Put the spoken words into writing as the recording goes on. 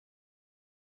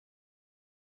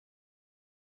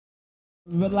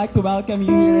We would like to welcome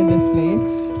you here in this place.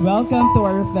 Welcome to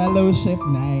our fellowship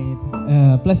night.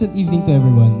 Pleasant evening to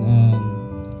everyone.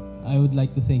 I would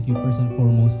like to thank you first and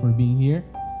foremost for being here,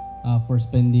 for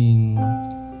spending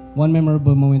one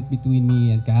memorable moment between me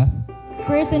and Kath.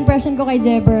 First impression ko kay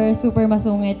Jeber, super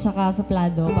masungit tsaka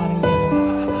suplado, parang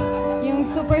gano'n. Yung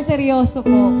super seryoso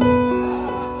po.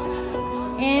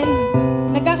 And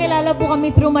nagkakilala po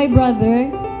kami through my brother.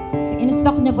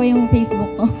 In-stalk niya po yung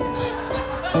Facebook ko.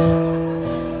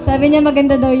 Sabi niya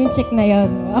maganda daw yung chick na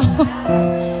yun.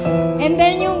 And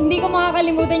then yung hindi ko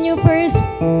makakalimutan yung first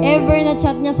ever na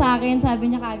chat niya sa akin,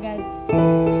 sabi niya kagad,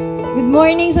 "Good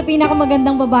morning sa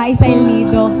pinakamagandang babae sa El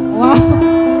Nido." Wow!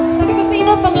 Sabi ko,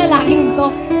 sino tong lalaking to?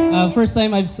 First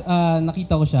time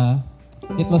nakita ko siya,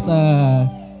 it was a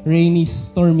rainy,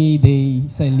 stormy day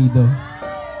sa El Nido.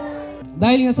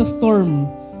 Dahil nga sa storm,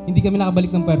 hindi kami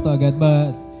nakabalik ng Puerto agad,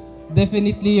 but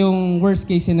definitely yung worst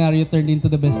case scenario turned into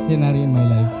the best scenario in my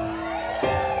life.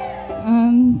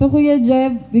 To Kuya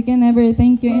Jeb, we can never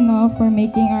thank you enough for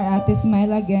making our ate smile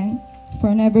again,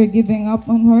 for never giving up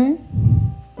on her.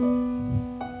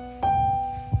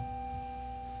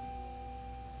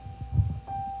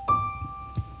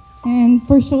 And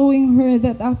for showing her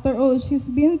that after all she's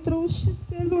been through, she's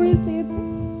still worth it.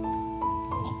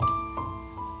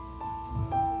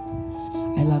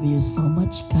 I love you so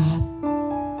much, Kat.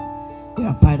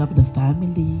 You're a part of the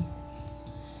family.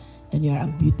 And you're a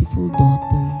beautiful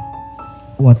daughter.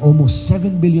 Almost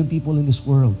 7 billion people in this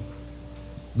world.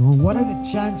 No, what are the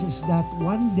chances that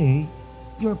one day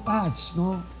your paths,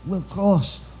 will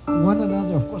cross one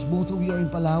another? Of course, both of you are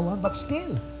in Palawan, but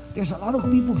still, there's a lot of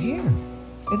people here.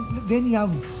 And then you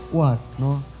have a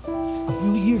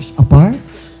few years apart.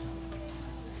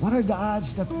 What are the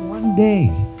odds that one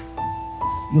day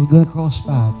you're gonna cross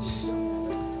paths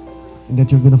and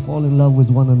that you're gonna fall in love with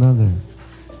one another?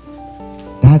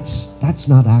 That's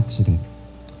not accident.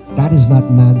 That is not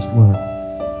man's work.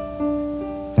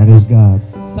 That is God.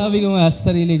 Sabi ko nga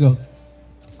sa sarili ko,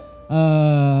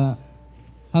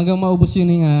 hanggang maubos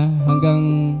yun nga,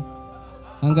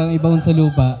 hanggang ibaon sa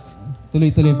lupa,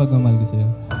 tuloy-tuloy yung pagmamahal ko sa'yo.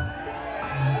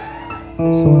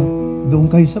 So, doon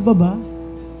kayo sa baba,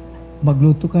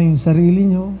 magluto kayong sarili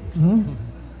nyo.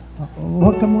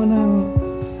 Huwag ka munang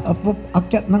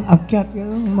akyat ng akyat,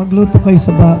 magluto kayo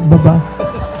sa baba.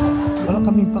 Wala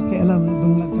kaming pakialam,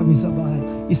 doon lang kami sa bahay.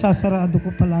 Isasarado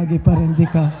ko palagi para hindi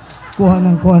ka kuha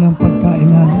ng pagkain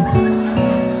namin.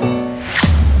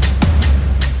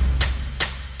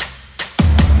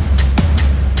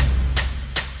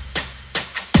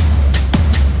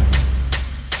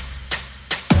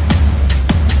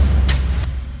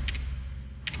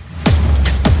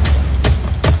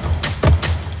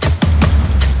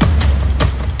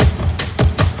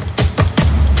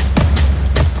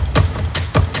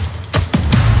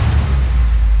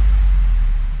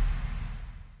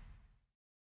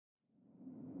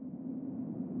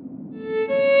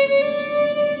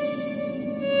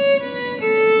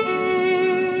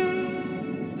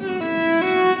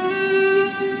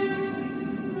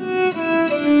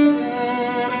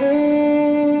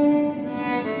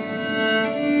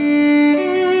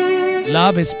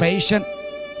 Love is patient.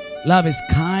 Love is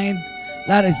kind.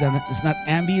 Love is not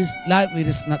envious. Love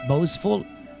is not boastful.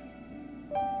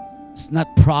 It's not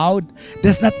proud.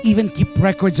 Does not even keep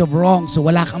records of wrong. So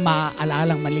wala kang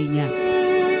maaalalang mali niya.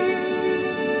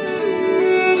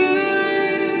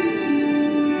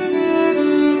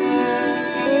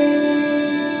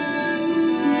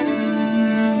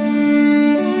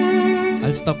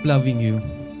 I'll stop loving you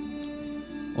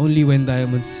only when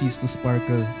diamonds cease to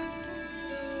sparkle.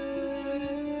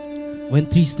 When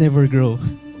trees never grow.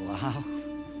 Wow.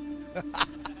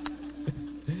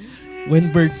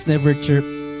 When birds never chirp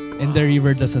and the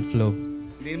river doesn't flow.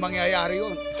 Hindi mangyayari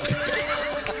yun.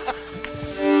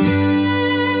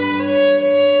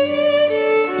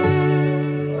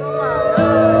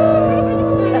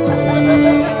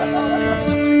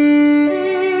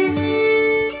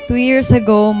 Two years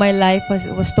ago, my life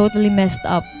was totally messed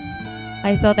up.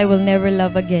 I thought I will never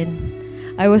love again.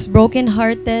 I was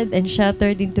broken-hearted and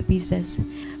shattered into pieces.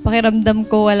 Pakiramdam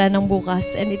ko wala nang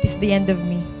bukas and it is the end of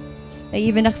me. I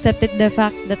even accepted the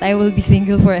fact that I will be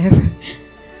single forever.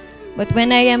 But when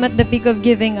I am at the peak of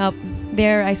giving up,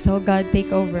 there I saw God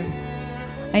take over.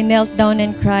 I knelt down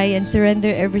and cried and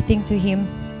surrendered everything to Him.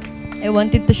 I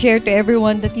wanted to share to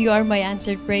everyone that you are my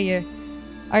answered prayer.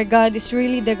 Our God is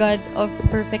really the God of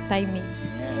perfect timing.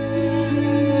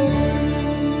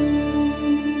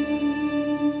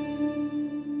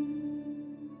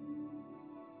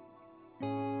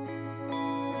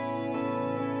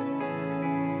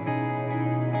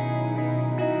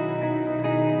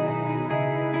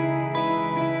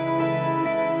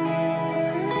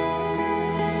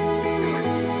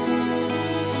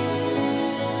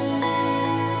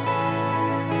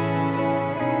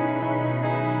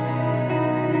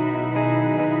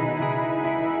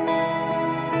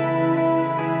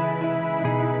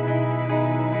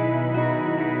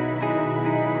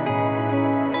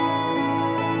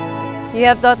 You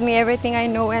have taught me everything I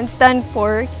know and stand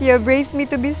for. You have raised me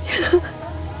to be strong.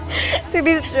 To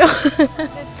be strong.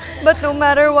 But no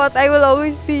matter what, I will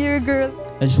always be your girl.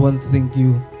 I just want to thank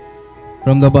you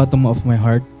from the bottom of my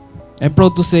heart. I'm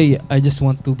proud to say I just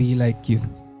want to be like you.